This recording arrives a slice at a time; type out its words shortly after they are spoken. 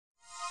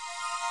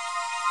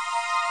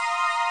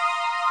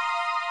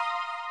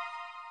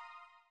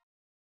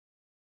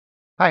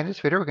Hi, in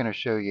this video we're going to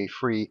show you a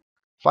free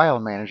file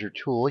manager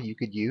tool you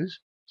could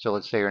use. So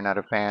let's say you're not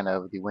a fan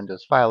of the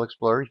Windows File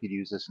Explorer, you could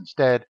use this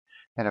instead.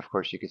 And of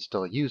course you could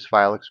still use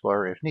File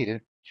Explorer if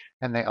needed.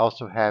 And they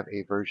also have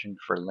a version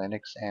for Linux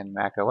and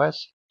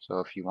macOS. So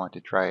if you want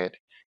to try it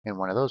in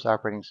one of those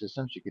operating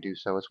systems, you could do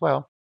so as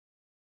well.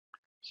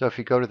 So if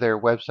you go to their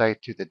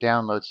website to the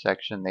download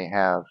section, they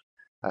have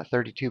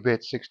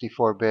 32-bit,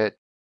 64-bit,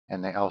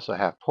 and they also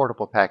have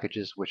portable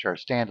packages which are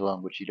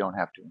standalone, which you don't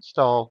have to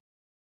install.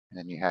 And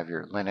then you have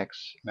your Linux,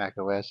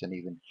 macOS, and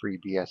even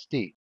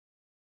FreeBSD.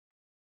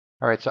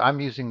 All right, so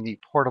I'm using the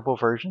portable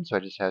version, so I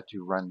just had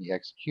to run the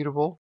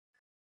executable.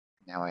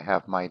 Now I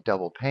have my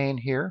double pane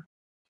here,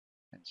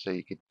 and so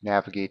you could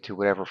navigate to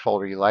whatever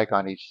folder you like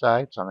on each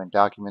side. So I'm in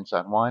Documents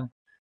on one,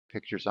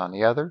 Pictures on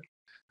the other.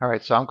 All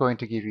right, so I'm going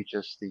to give you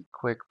just the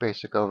quick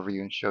basic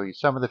overview and show you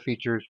some of the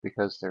features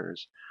because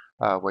there's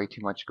way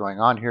too much going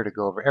on here to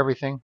go over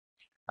everything.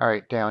 All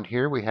right, down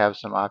here we have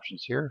some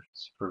options here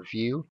for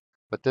view,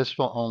 but this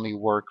will only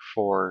work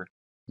for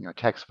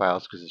text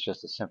files because it's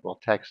just a simple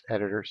text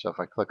editor. So if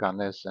I click on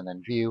this and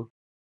then view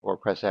or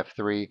press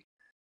F3,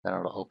 then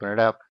it'll open it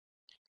up.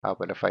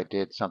 But if I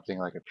did something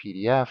like a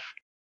PDF,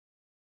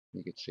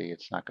 you can see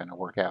it's not going to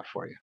work out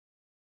for you.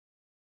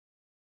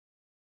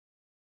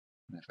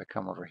 And if I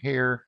come over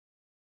here,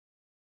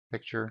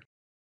 picture,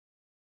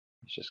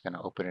 it's just going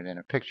to open it in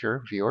a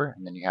picture viewer,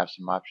 and then you have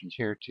some options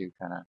here to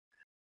kind of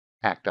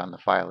act on the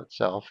file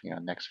itself,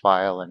 next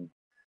file and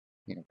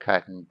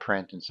cut and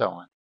print and so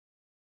on.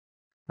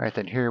 All right,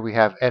 then here we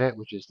have edit,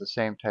 which is the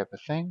same type of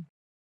thing.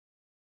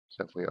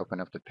 So if we open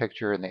up the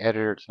picture in the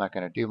editor, it's not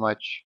going to do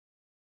much.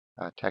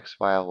 Text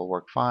file will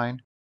work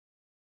fine.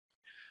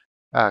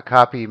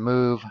 Copy,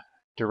 move,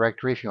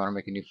 directory if you want to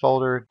make a new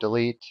folder,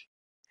 delete.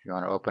 If you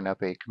want to open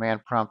up a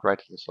command prompt right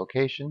to this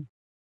location,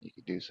 you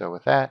can do so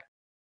with that.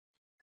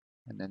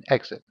 And then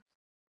exit.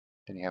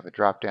 Then you have a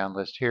drop-down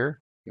list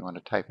here. You want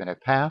to type in a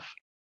path.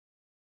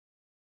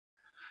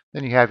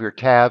 Then you have your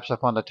tabs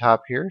up on the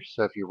top here.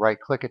 So if you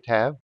right-click a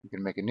tab, you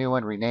can make a new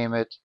one, rename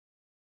it,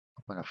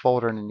 open a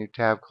folder in a new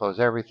tab, close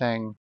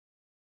everything.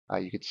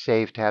 You could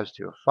save tabs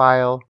to a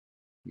file.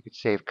 You could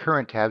save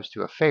current tabs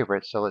to a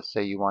favorite. So let's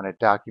say you wanted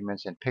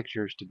documents and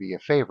pictures to be a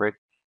favorite.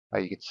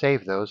 You could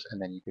save those,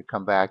 and then you could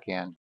come back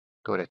and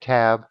go to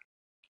tab,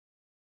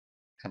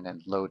 and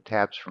then load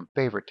tabs from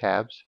favorite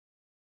tabs.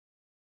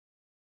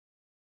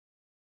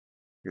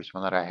 Here's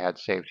one that I had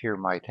saved here,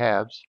 my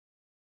tabs.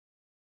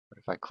 But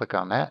if I click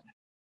on that,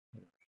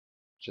 it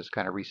just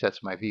kind of resets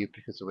my view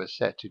because it was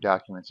set to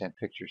documents and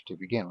pictures to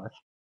begin with.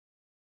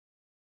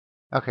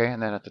 Okay,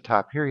 and then at the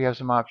top here you have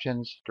some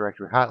options.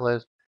 Directory hot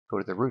list, go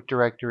to the root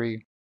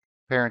directory,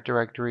 parent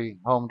directory,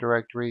 home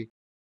directory,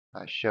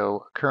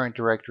 show current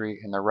directory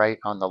in the right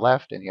on the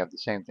left, and you have the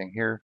same thing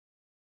here.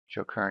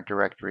 Show current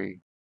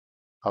directory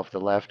of the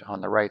left on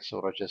the right, so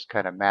it'll just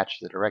kind of match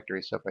the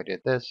directory. So if I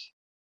did this,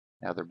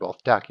 now they're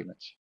both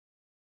documents.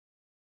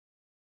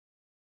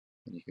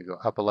 And you can go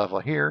up a level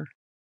here.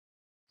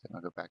 Then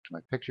I'll go back to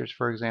my pictures,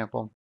 for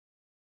example.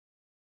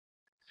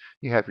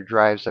 You have your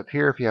drives up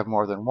here if you have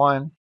more than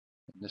one.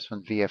 And this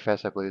one,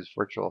 VFS, I believe, is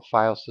Virtual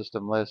File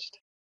System List,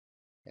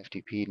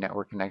 FTP,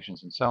 network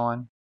connections, and so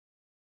on.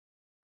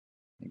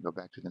 You can go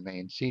back to the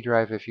main C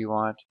drive if you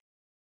want,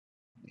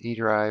 the E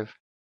drive,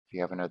 if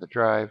you have another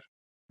drive,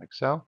 like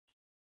so.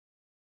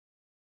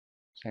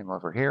 Same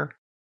over here.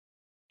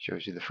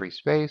 Shows you the free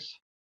space.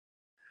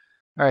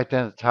 All right,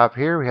 then at the top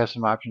here, we have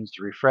some options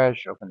to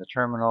refresh, open the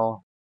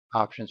terminal.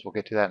 Options, we'll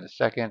get to that in a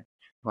second.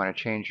 You want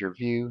to change your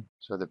view.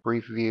 So the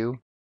brief view,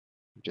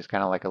 which is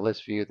kind of like a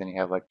list view. Then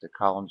you have like the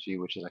columns view,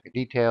 which is like a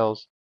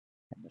details,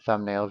 and the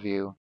thumbnail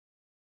view,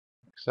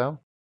 like so.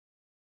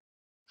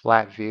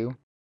 Flat view,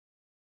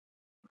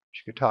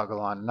 which you could toggle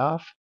on and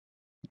off,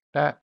 like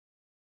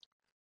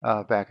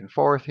that. Back and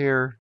forth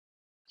here.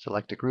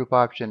 Select a group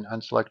option,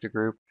 unselect a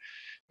group.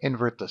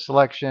 Invert the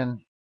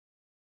selection.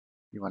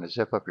 You want to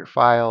zip up your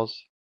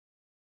files.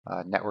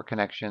 Network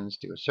connections,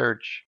 do a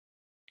search.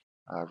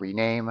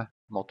 Rename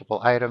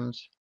multiple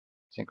items.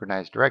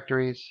 Synchronize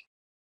directories.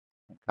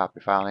 And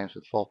copy file names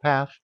with full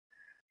path.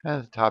 And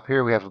at the top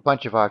here, we have a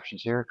bunch of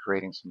options here,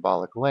 creating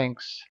symbolic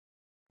links,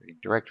 creating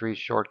directories,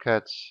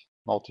 shortcuts,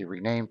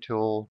 multi-rename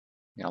tool,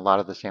 a lot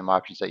of the same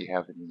options that you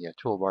have in the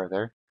toolbar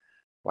there.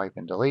 Wipe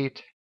and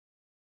delete.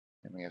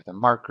 And we have the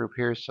mark group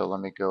here, so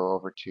let me go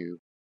over to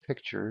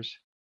pictures.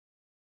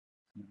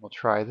 And we'll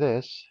try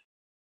this.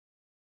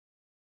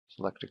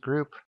 Select a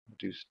group,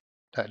 we'll do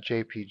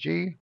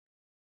 .jpg.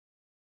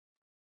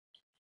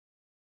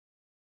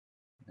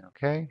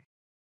 Okay,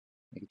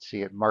 you can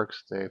see it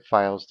marks the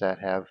files that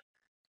have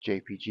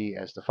JPG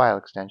as the file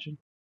extension.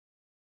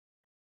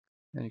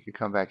 And you can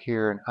come back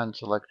here and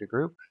unselect a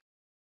group.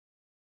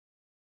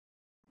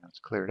 Now it's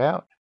cleared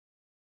out.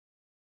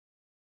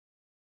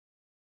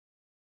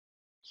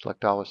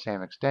 Select all with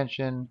same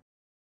extension.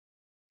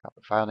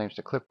 Copy file names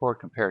to clipboard,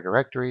 compare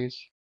directories.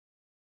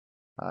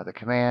 The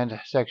command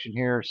section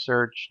here,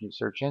 search, new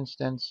search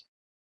instance.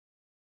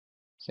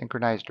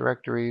 Synchronize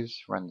directories,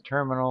 run the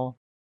terminal,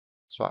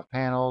 swap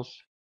panels.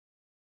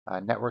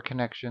 Network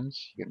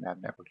connections, you can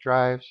have network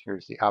drives.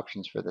 Here's the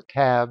options for the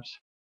tabs.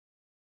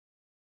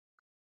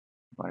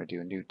 You want to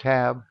do a new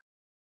tab,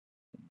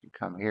 you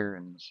come here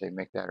and say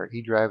make that our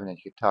E drive, and then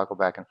you can toggle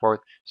back and forth.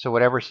 So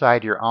whatever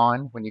side you're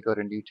on when you go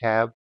to new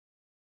tab,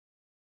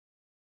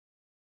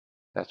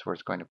 that's where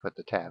it's going to put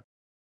the tab.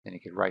 Then you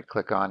can right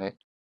click on it,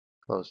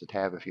 close the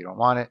tab if you don't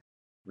want it,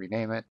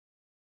 rename it.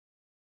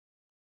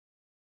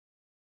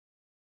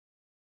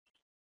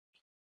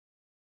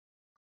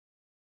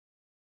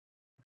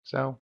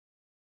 So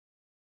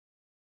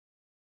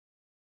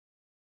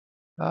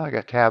I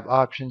got tab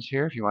options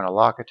here. If you want to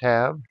lock a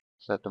tab,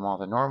 set them all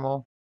to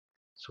normal,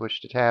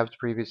 switch to tabs,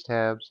 previous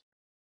tabs,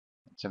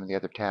 and some of the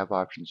other tab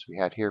options we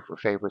had here for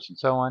favorites and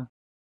so on.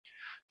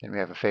 Then we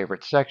have a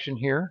favorite section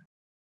here.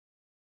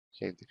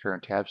 Save the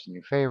current tabs to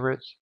new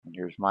favorites. And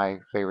here's my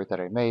favorite that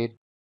I made.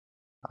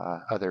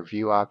 Other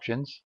view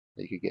options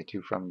that you could get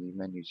to from the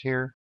menus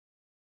here.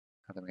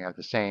 And then we have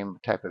the same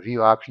type of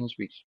view options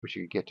which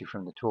you could get to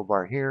from the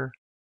toolbar here.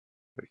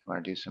 But if you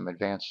want to do some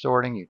advanced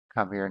sorting, you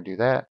can come here and do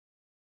that.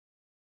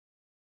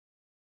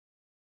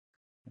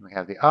 And we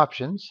have the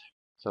options.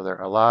 So there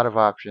are a lot of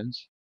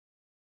options.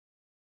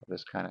 I'll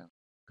just kind of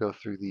go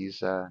through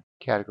these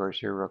categories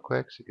here real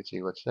quick so you can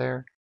see what's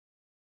there.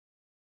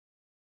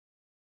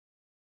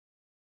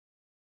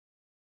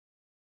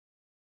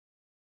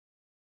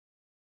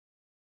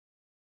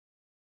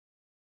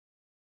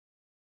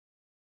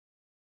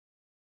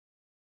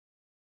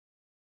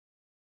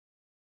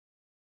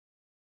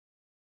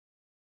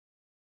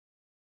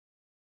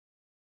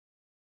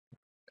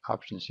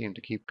 Options seem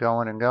to keep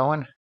going and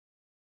going.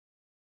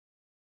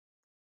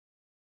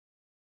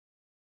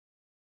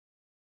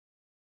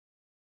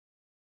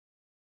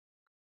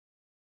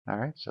 All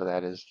right, so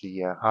that is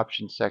the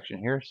options section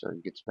here. So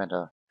you could spend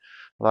a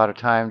lot of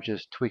time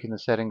just tweaking the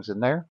settings in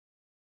there.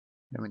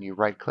 And when you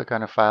right click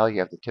on a file, you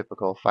have the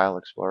typical File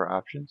Explorer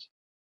options.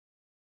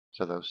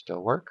 So those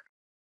still work.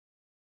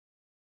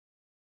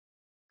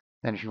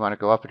 And if you want to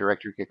go up a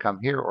directory, you could come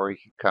here, or you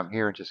can come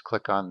here and just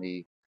click on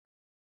the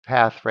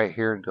path right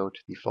here and go to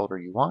the folder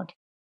you want.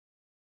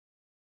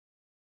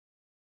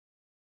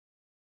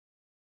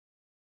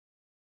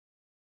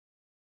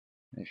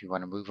 And if you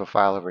want to move a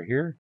file over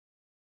here,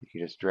 you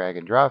can just drag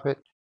and drop it.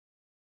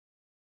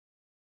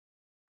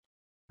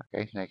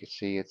 Okay, now you can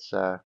see it's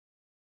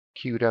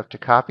queued up to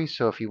copy.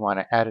 So if you want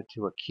to add it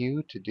to a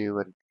queue to do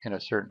it in a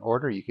certain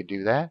order, you could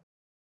do that.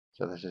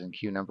 So this is in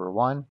queue number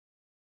 1. You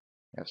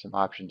have some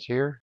options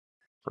here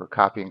for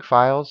copying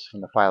files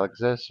when the file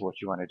exists, what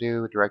you want to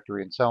do,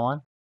 directory, and so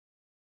on.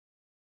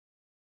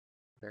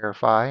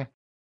 Verify.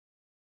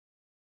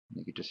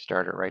 You could just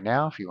start it right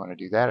now if you want to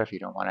do that, if you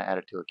don't want to add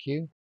it to a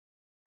queue.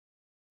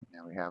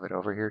 Now we have it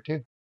over here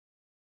too.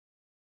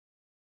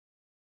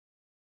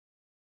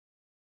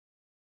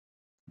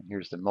 And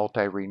here's the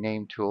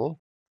multi-rename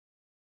tool.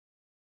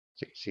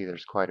 So you can see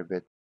there's quite a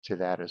bit to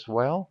that as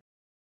well.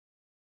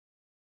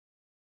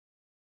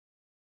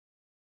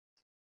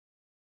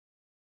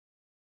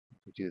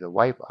 We do the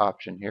wipe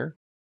option here.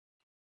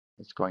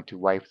 It's going to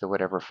wipe the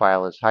whatever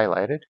file is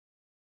highlighted.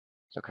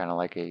 So kind of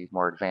like a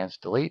more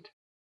advanced delete.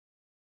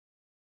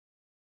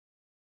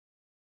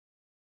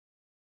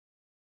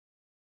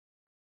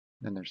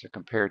 Then there's a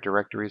compare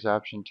directories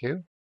option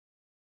too.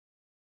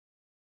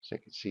 So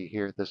you can see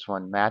here this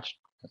one matched.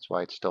 That's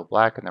why it's still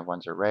black, and the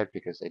ones are red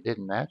because they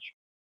didn't match.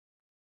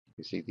 You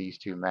can see these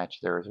two match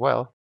there as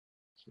well.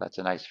 So that's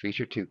a nice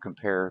feature to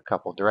compare a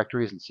couple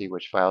directories and see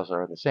which files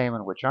are the same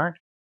and which aren't.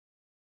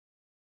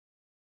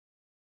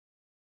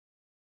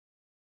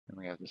 And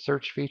we have the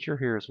search feature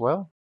here as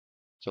well.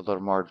 It's a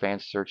little more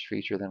advanced search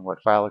feature than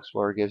what File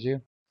Explorer gives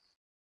you.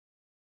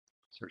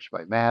 Search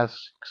by mask,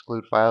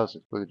 exclude files,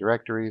 exclude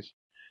directories,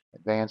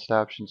 advanced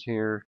options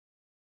here,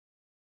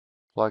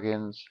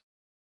 plugins,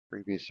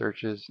 previous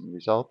searches and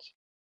results.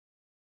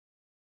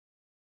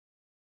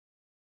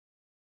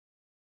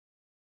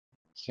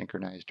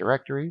 Synchronize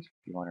directories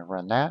if you want to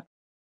run that.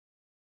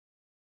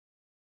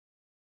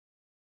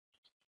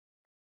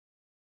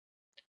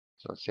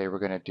 So let's say we're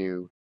going to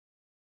do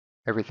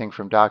everything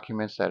from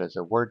documents that is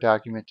a Word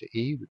document to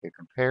E. We could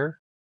compare.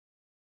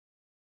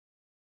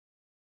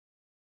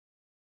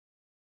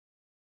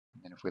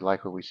 And if we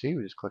like what we see,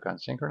 we just click on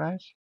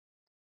Synchronize.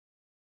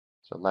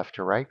 So left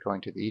to right, going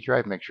to the E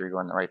drive, make sure you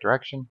go in the right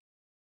direction.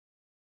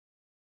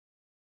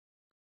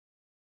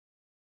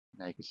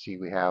 Now you can see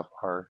we have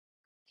our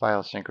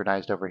files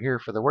synchronized over here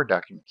for the Word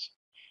documents.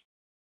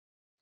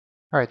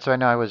 All right, so I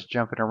know I was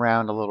jumping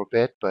around a little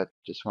bit, but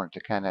just wanted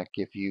to kind of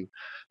give you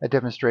a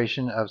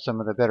demonstration of some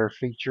of the better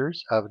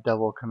features of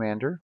Double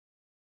Commander.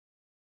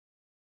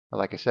 But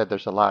like I said,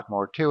 there's a lot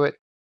more to it.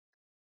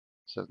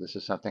 So this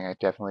is something I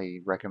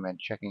definitely recommend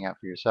checking out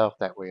for yourself.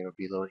 That way it'll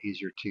be a little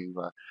easier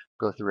to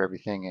go through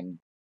everything and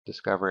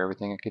discover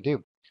everything it could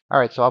do. All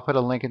right, so I'll put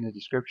a link in the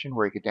description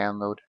where you can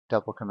download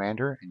Double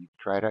Commander and you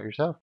can try it out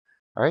yourself.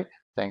 All right,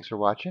 thanks for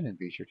watching and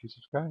be sure to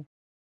subscribe.